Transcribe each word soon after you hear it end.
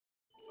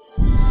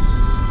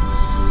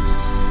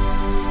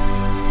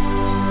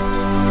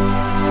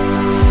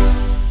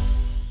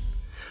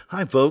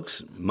Hi,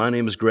 folks. My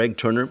name is Greg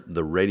Turner,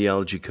 the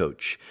radiology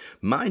coach.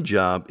 My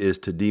job is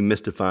to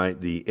demystify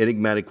the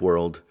enigmatic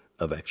world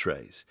of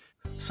x-rays.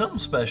 Some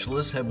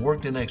specialists have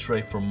worked in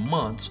x-ray for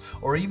months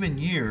or even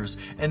years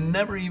and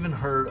never even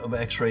heard of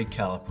x-ray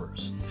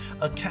calipers.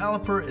 A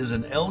caliper is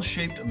an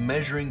L-shaped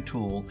measuring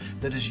tool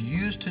that is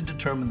used to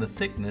determine the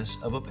thickness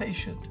of a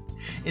patient.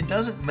 It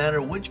doesn't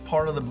matter which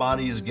part of the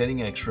body is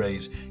getting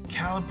x-rays,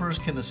 calipers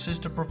can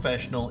assist a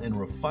professional in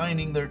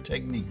refining their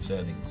technique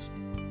settings.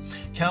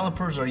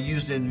 Calipers are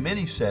used in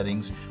many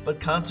settings, but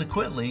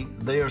consequently,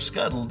 they are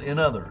scuttled in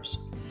others.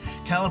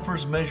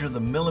 Calipers measure the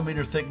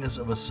millimeter thickness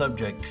of a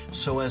subject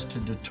so as to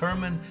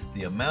determine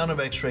the amount of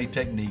x-ray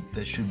technique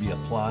that should be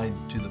applied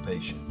to the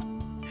patient.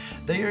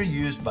 They are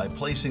used by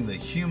placing the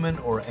human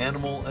or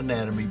animal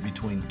anatomy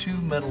between two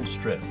metal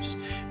strips.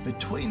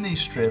 Between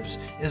these strips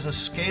is a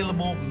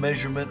scalable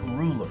measurement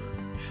ruler.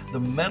 The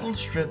metal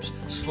strips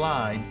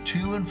slide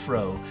to and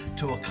fro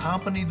to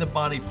accompany the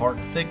body part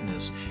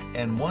thickness,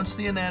 and once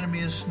the anatomy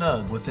is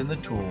snug within the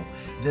tool,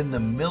 then the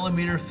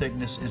millimeter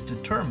thickness is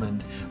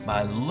determined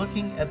by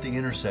looking at the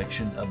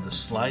intersection of the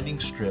sliding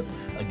strip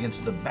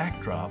against the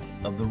backdrop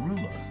of the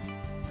ruler.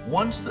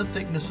 Once the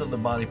thickness of the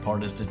body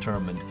part is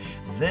determined,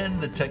 then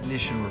the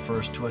technician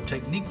refers to a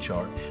technique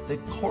chart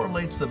that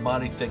correlates the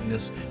body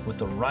thickness with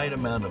the right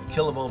amount of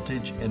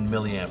kilovoltage and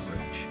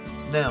milliamperage.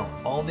 Now,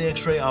 all the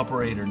x-ray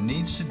operator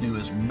needs to do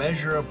is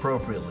measure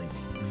appropriately,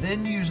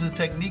 then use the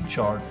technique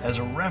chart as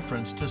a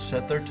reference to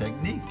set their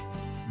technique.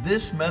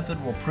 This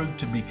method will prove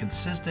to be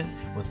consistent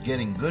with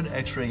getting good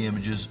x-ray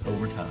images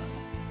over time.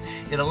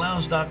 It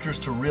allows doctors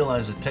to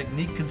realize a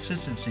technique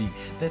consistency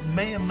that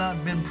may have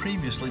not been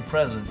previously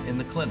present in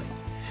the clinic.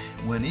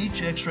 When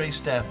each x-ray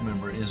staff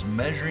member is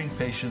measuring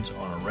patients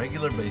on a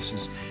regular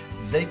basis,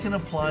 they can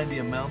apply the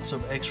amounts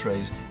of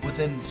x-rays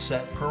within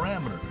set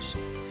parameters.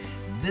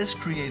 This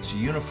creates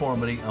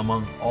uniformity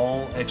among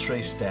all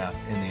x-ray staff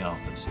in the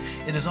office.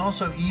 It is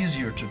also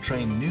easier to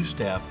train new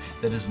staff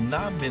that has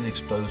not been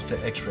exposed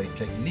to x-ray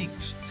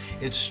techniques.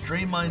 It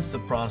streamlines the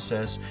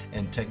process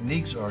and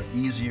techniques are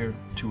easier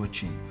to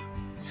achieve.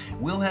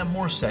 We'll have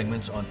more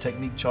segments on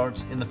technique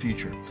charts in the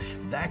future.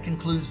 That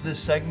concludes this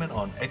segment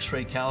on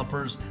x-ray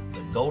calipers,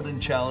 the golden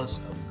chalice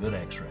of good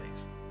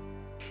x-rays.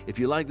 If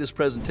you like this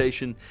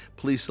presentation,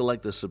 please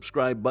select the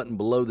subscribe button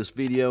below this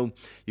video.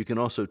 You can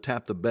also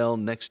tap the bell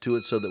next to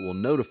it so that we'll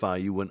notify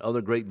you when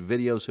other great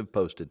videos have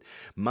posted.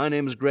 My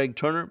name is Greg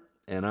Turner,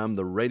 and I'm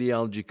the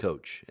radiology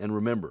coach. And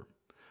remember,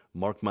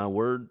 mark my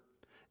word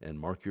and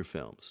mark your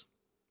films.